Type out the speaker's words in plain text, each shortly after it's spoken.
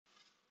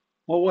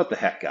Well, what the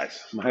heck, guys?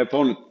 My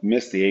opponent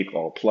missed the 8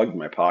 ball, plugged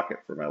my pocket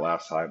for my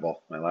last high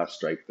ball, my last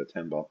strike, the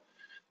 10 ball.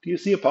 Do you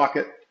see a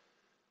pocket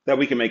that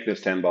we can make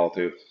this 10 ball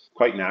to?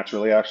 Quite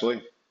naturally, actually.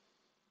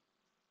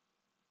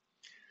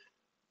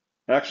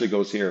 It actually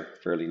goes here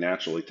fairly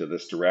naturally to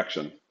this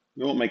direction.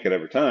 We won't make it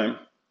every time,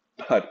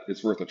 but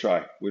it's worth a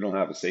try. We don't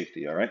have a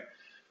safety, all right?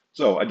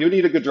 So I do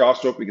need a good draw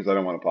stroke because I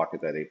don't want to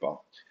pocket that 8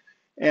 ball.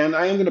 And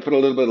I am going to put a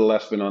little bit of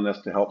left spin on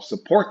this to help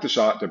support the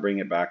shot to bring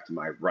it back to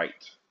my right.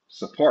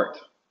 Support.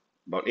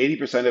 About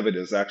 80% of it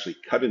is actually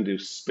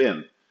cut-induced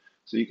spin.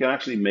 So you can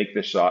actually make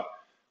this shot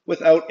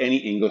without any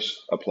English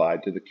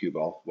applied to the cue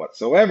ball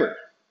whatsoever.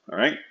 All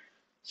right.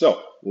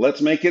 So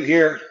let's make it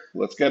here.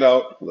 Let's get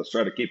out. Let's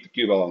try to keep the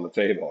cue ball on the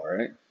table. All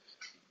right.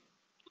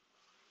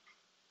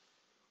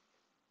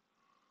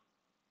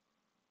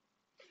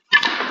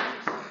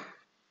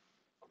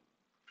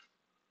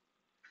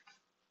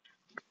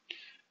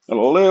 A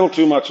little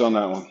too much on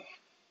that one.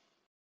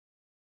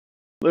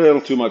 A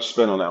little too much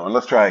spin on that one.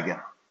 Let's try again.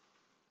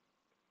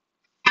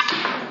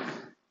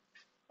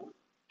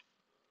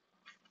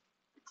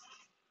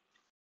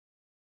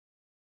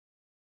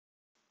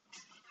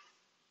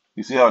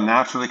 You see how it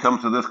naturally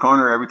comes to this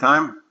corner every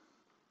time?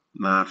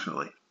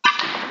 Naturally.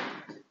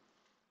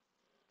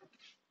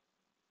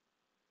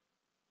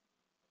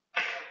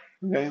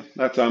 Okay,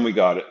 that time we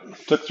got it.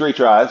 Took 3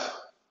 tries.